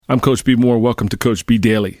I'm Coach B. Moore. Welcome to Coach B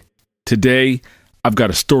Daily. Today, I've got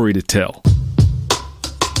a story to tell.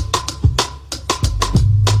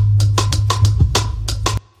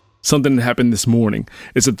 Something that happened this morning.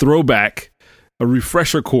 It's a throwback, a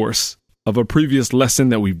refresher course of a previous lesson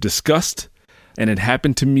that we've discussed, and it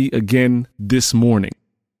happened to me again this morning.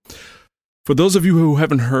 For those of you who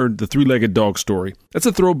haven't heard the three-legged dog story, that's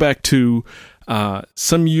a throwback to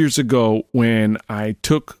some years ago when I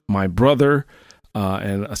took my brother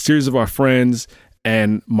and a series of our friends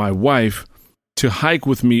and my wife to hike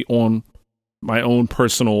with me on my own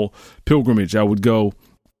personal pilgrimage. I would go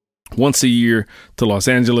once a year to Los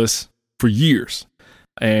Angeles for years,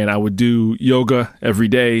 and I would do yoga every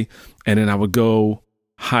day, and then I would go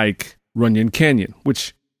hike Runyon Canyon,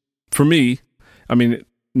 which for me,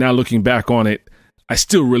 now looking back on it, I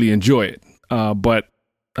still really enjoy it, but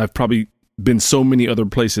I've probably been so many other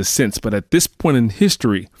places since. But at this point in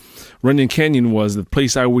history, Runyon Canyon was the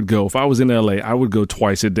place I would go. If I was in LA, I would go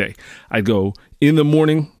twice a day. I'd go in the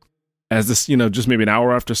morning as this, just maybe an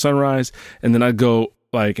hour after sunrise, and then I'd go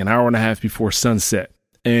like an hour and a half before sunset.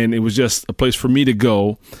 And it was just a place for me to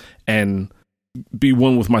go and be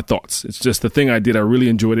one with my thoughts. It's just the thing I did. I really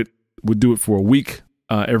enjoyed it. Would do it for a week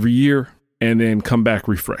every year and then come back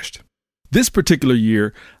refreshed. This particular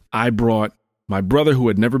year, I brought my brother who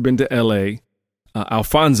had never been to LA,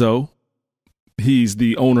 Alfonso. He's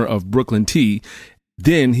the owner of Brooklyn Tea.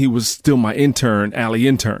 Then he was still my intern, Allie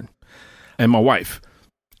intern, and my wife.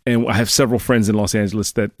 And I have several friends in Los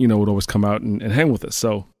Angeles that, would always come out and hang with us.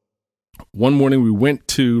 So one morning we went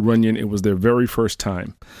to Runyon. It was their very first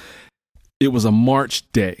time. It was a March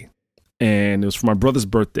day, and it was for my brother's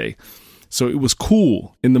birthday. So it was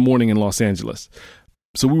cool in the morning in Los Angeles.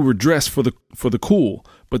 So we were dressed for the cool.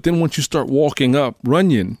 But then once you start walking up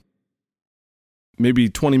Runyon, maybe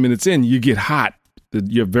 20 minutes in, you get hot.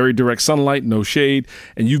 You have very direct sunlight, no shade,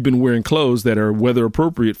 and you've been wearing clothes that are weather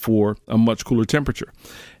appropriate for a much cooler temperature.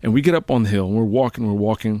 And we get up on the hill, and we're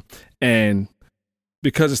walking, and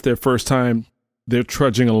because it's their first time, they're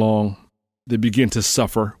trudging along. They begin to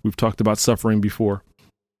suffer. We've talked about suffering before.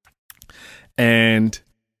 And,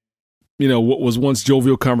 what was once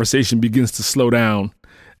jovial conversation begins to slow down,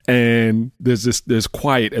 and there's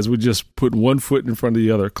quiet as we just put one foot in front of the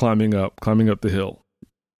other, climbing up the hill.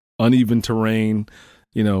 Uneven terrain,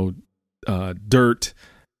 dirt.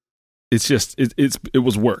 It's just, it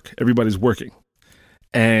was work. Everybody's working.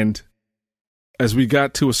 And as we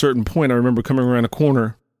got to a certain point, I remember coming around a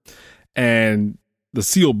corner and the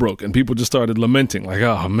seal broke and people just started lamenting like,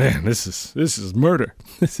 oh man, this is murder.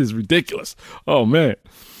 This is ridiculous. Oh man.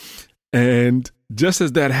 And just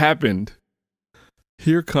as that happened,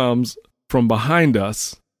 here comes from behind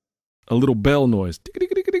us a little bell noise.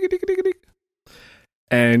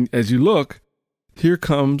 And as you look, here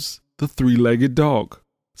comes the three-legged dog.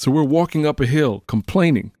 So we're walking up a hill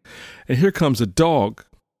complaining. And here comes a dog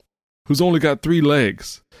who's only got 3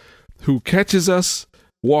 legs, who catches us,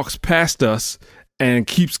 walks past us, and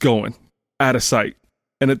keeps going out of sight.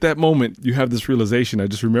 And at that moment, you have this realization. I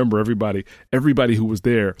just remember everybody who was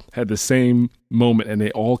there had the same moment, and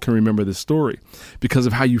they all can remember this story because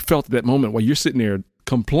of how you felt at that moment while you're sitting there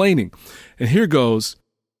complaining. And here goes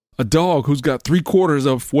a dog who's got 3/4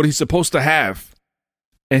 of what he's supposed to have,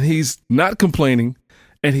 and he's not complaining,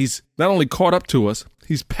 and he's not only caught up to us,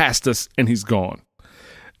 he's past us, and he's gone.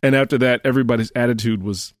 And after that, everybody's attitude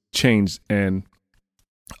was changed and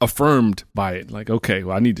affirmed by it. Like, okay,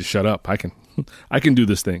 well, I need to shut up. I can do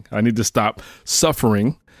this thing. I need to stop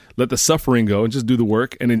suffering, let the suffering go, and just do the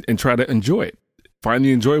work and try to enjoy it. Find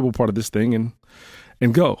the enjoyable part of this thing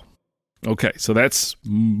and go. Okay, so that's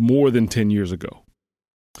more than 10 years ago.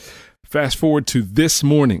 Fast forward to this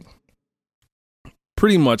morning,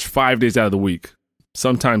 pretty much 5 days out of the week,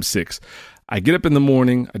 sometimes 6. I get up in the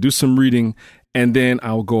morning, I do some reading, and then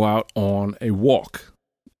I'll go out on a walk.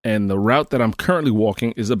 And the route that I'm currently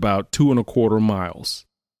walking is about 2.25 miles.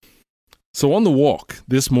 So on the walk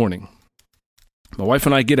this morning, my wife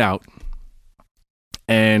and I get out,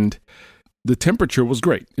 and the temperature was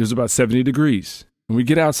great. It was about 70 degrees. And we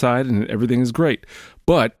get outside, and everything is great.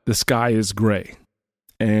 But the sky is gray.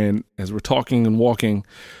 And as we're talking and walking,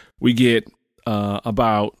 we get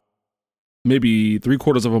about maybe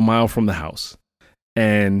 3/4 mile from the house.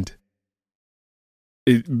 And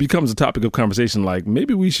it becomes a topic of conversation like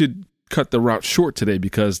maybe we should cut the route short today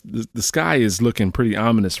because the sky is looking pretty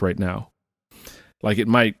ominous right now. Like it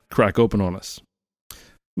might crack open on us.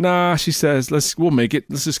 Nah, she says, we'll make it.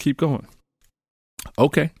 Let's just keep going.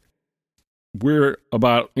 Okay. We're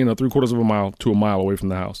about, 3/4 mile to a mile away from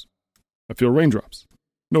the house. I feel raindrops.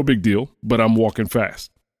 No big deal, but I'm walking fast.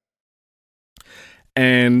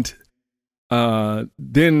 And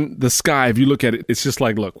then the sky, if you look at it, it's just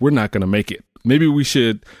like, look, we're not going to make it. Maybe we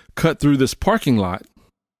should cut through this parking lot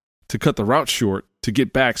to cut the route short to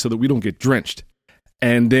get back so that we don't get drenched.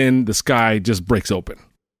 And then the sky just breaks open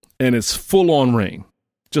and it's full on rain,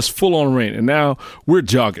 just full on rain. And now we're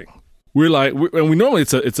jogging. We're like, and we normally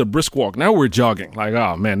it's a brisk walk. Now we're jogging like,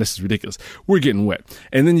 oh man, this is ridiculous. We're getting wet.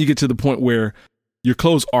 And then you get to the point where your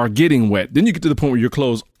clothes are getting wet. Then you get to the point where your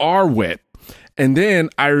clothes are wet. And then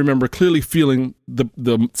I remember clearly feeling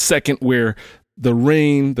the second where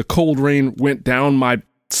the cold rain went down my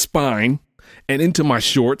spine and into my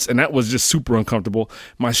shorts. And that was just super uncomfortable.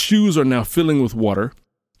 My shoes are now filling with water.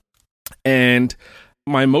 And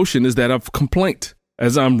my emotion is that of complaint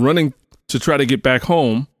as I'm running to try to get back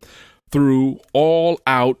home through all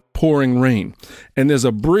out pouring rain. And there's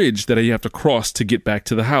a bridge that you have to cross to get back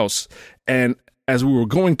to the house. And as we were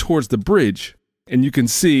going towards the bridge, and you can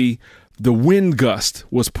see the wind gust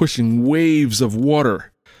was pushing waves of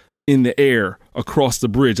water in the air across the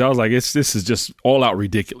bridge. I was like, this is just all out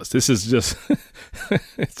ridiculous. This is just,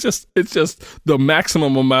 it's just the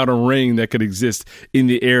maximum amount of rain that could exist in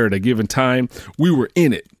the air at a given time. We were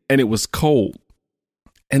in it and it was cold.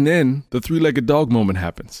 And then the three-legged dog moment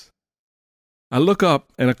happens. I look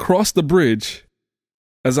up and across the bridge,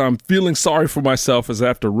 as I'm feeling sorry for myself as I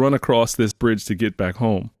have to run across this bridge to get back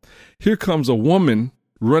home, here comes a woman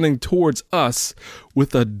running towards us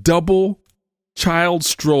with a double child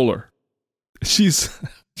stroller. She's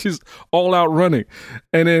all out running.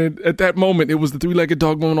 And then at that moment, it was the three-legged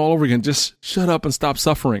dog moment all over again. Just shut up and stop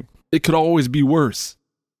suffering. It could always be worse.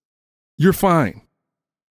 You're fine.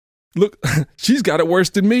 Look, she's got it worse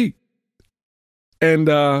than me. And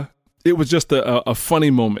it was just a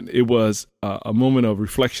funny moment. It was a moment of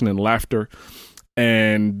reflection and laughter.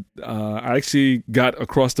 And I actually got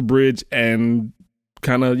across the bridge and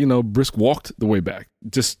kind of, brisk walked the way back,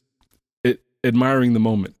 just admiring the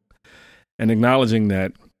moment and acknowledging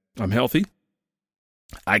that I'm healthy.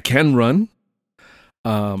 I can run.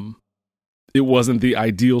 It wasn't the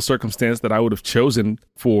ideal circumstance that I would have chosen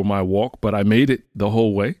for my walk, but I made it the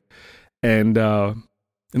whole way. And it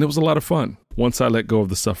was a lot of fun once I let go of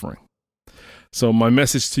the suffering. So my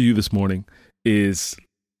message to you this morning is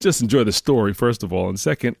just enjoy the story, first of all. And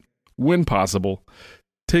second, when possible,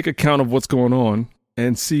 take account of what's going on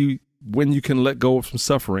and see when you can let go of some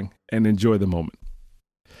suffering and enjoy the moment.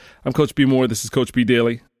 I'm Coach B. Moore. This is Coach B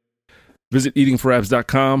Daily. Visit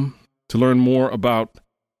eatingforabs.com to learn more about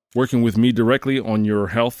working with me directly on your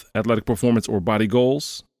health, athletic performance, or body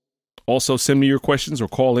goals. Also, send me your questions or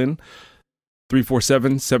call in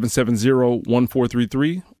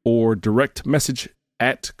 347-770-1433 or direct message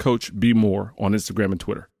at Coach B Moore on Instagram and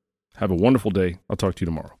Twitter. Have a wonderful day. I'll talk to you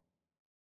tomorrow.